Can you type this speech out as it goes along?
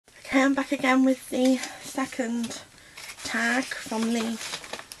Okay, I'm back again with the second tag from the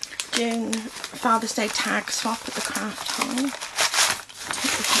June Father's Day tag swap at the craft hole.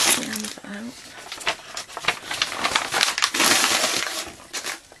 Take this out the envelope.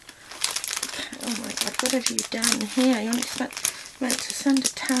 Okay, oh my god, what have you done here? You only meant to send a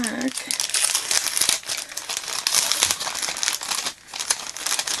tag.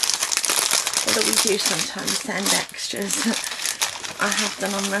 Although we do sometimes send extras. I have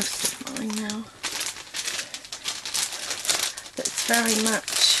done on most of mine now. But it's very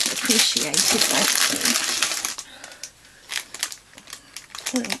much appreciated, thank you.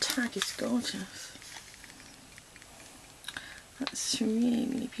 The little tag is gorgeous. That's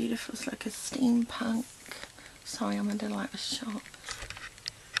really beautiful. It's like a steampunk. Sorry, I'm under like a shop.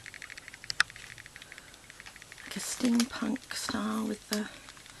 Like a steampunk style with the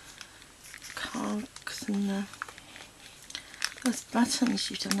cogs and those buttons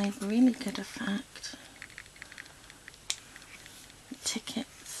you've done, they've really good effect. The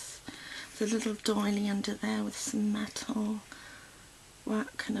tickets, there's a little doily under there with some metal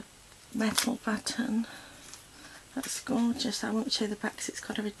work and a metal button. That's gorgeous. I won't show the back because it's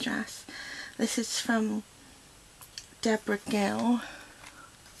got a address. This is from Deborah Gill.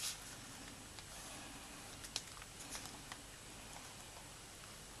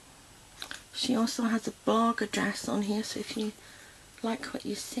 She also has a blog address on here, so if you like what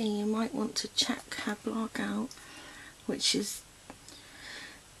you see, you might want to check her blog out, which is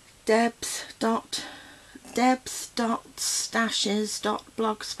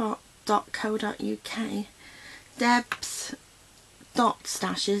debs.stashes.blogspot.co.uk.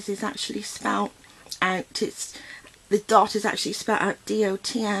 Debs.stashes is actually spelt out. The dot is actually spelt out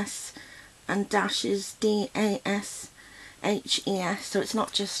D-O-T-S and dash is D-A-S-H-E-S, so it's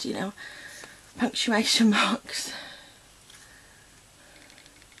not just, you know, punctuation marks.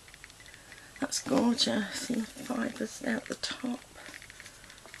 That's gorgeous. See the fibres there at the top.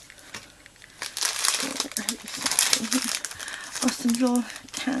 Oh, some little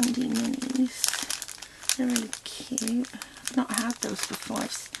candy minis. They're really cute. I've not had those before.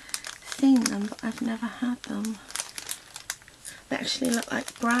 I've seen them, but I've never had them. They actually look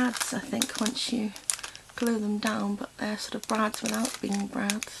like brads, I think, once you glue them down, but they're sort of brads without being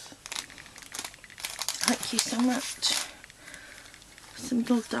brads. Thank you so much. Some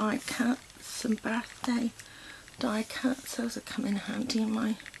little die cuts, some birthday die cuts. Those are coming handy.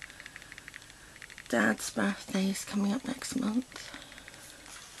 My dad's birthday is coming up next month.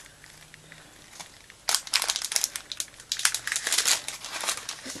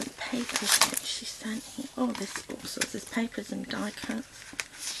 Some papers that she sent here. Oh, this also, there's papers and die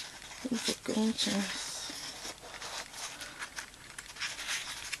cuts. These are gorgeous.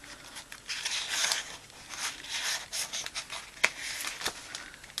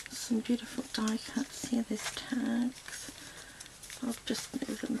 Some beautiful die cuts here, there's tags. I'll just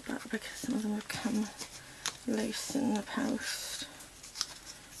move them back because some of them have come loose in the post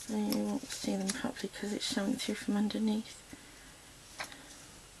and you won't see them properly because it's showing through from underneath.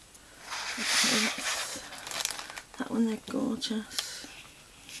 Okay, that's that one, they're gorgeous.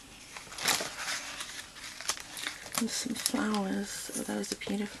 And some flowers, oh, those are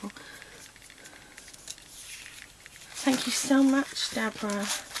beautiful. Thank you so much, Deborah.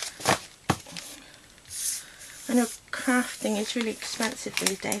 I know crafting is really expensive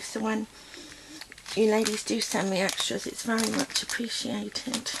these days, so when you ladies do send me extras, it's very much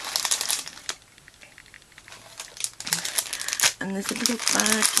appreciated. And there's a little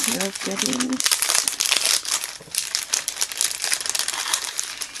bag here of goodies.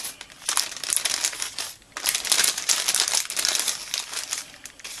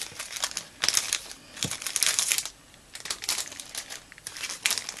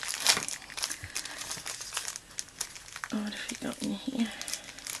 Oh, what have you got in here?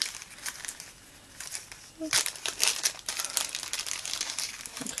 Okay.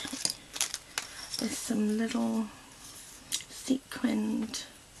 There's some little sequined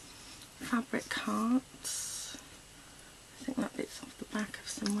fabric hearts. I think that bit's off the back of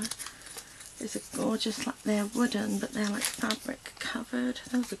somewhere. There's a gorgeous, like they're wooden, but they're like fabric covered.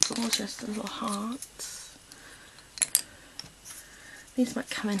 Those are gorgeous little hearts. These might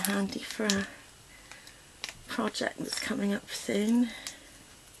come in handy for a project that's coming up soon.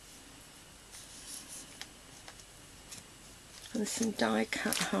 And some die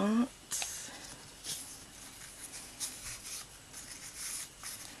cut hearts.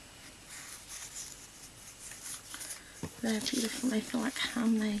 They're beautiful, they feel like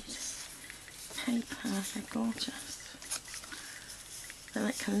handmade paper, they're gorgeous. They're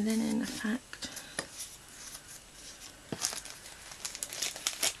like a linen effect.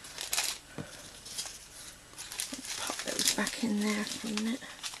 back in there for a minute.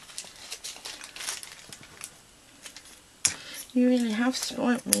 You really have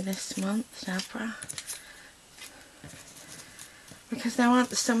spoilt me this month, Deborah. Because there aren't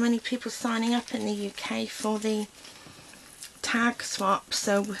so many people signing up in the UK for the tag swap,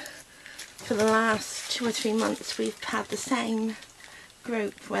 so for the last 2 or 3 months we've had the same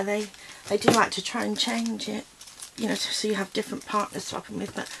group where they do like to try and change it, you know, so you have different partners swapping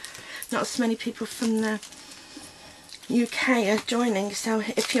with, but not as many people from the UK are joining. So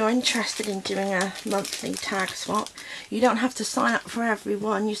if you're interested in doing a monthly tag swap, you don't have to sign up for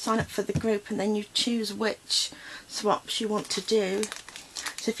everyone. You sign up for the group and then you choose which swaps you want to do.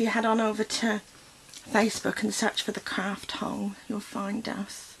 So if you head on over to Facebook and search for the craft hole, you'll find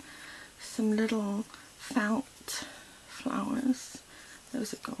us. Some little felt flowers,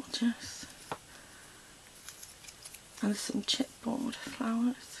 those are gorgeous, and some chipboard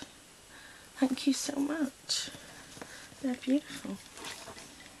flowers. Thank you so much, they're beautiful.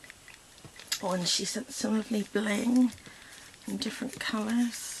 Oh, and she sent some lovely bling in different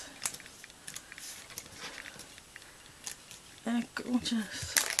colours. They're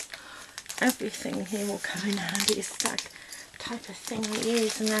gorgeous. Everything here will come in handy. It's that type of thing we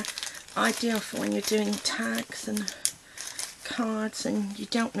use, and they're ideal for when you're doing tags and cards and you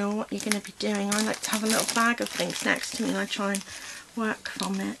don't know what you're going to be doing. I like to have a little bag of things next to me and I try and work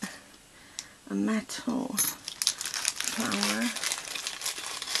from it. A metal flower.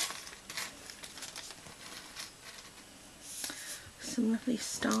 Some lovely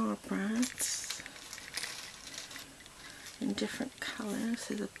star brads in different colours.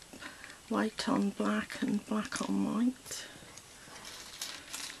 There's a white on black and black on white.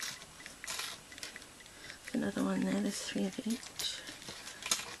 Another one there, there's 3 of each.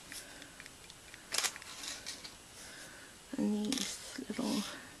 And these little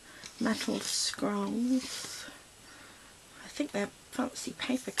metal scrolls. I think they're fancy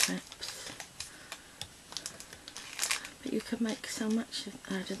paper clips. But you could make so much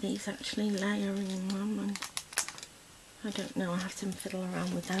out of these, actually layering them, and I don't know, I'll have to fiddle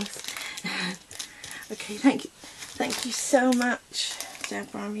around with those. Okay, thank you so much,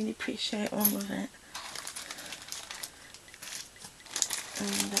 Deborah. I really appreciate all of it.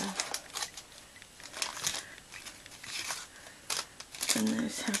 And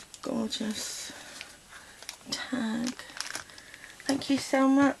there's her gorgeous tag. Thank you so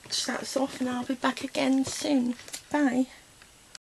much. That's all for now. I'll be back again soon. Bye.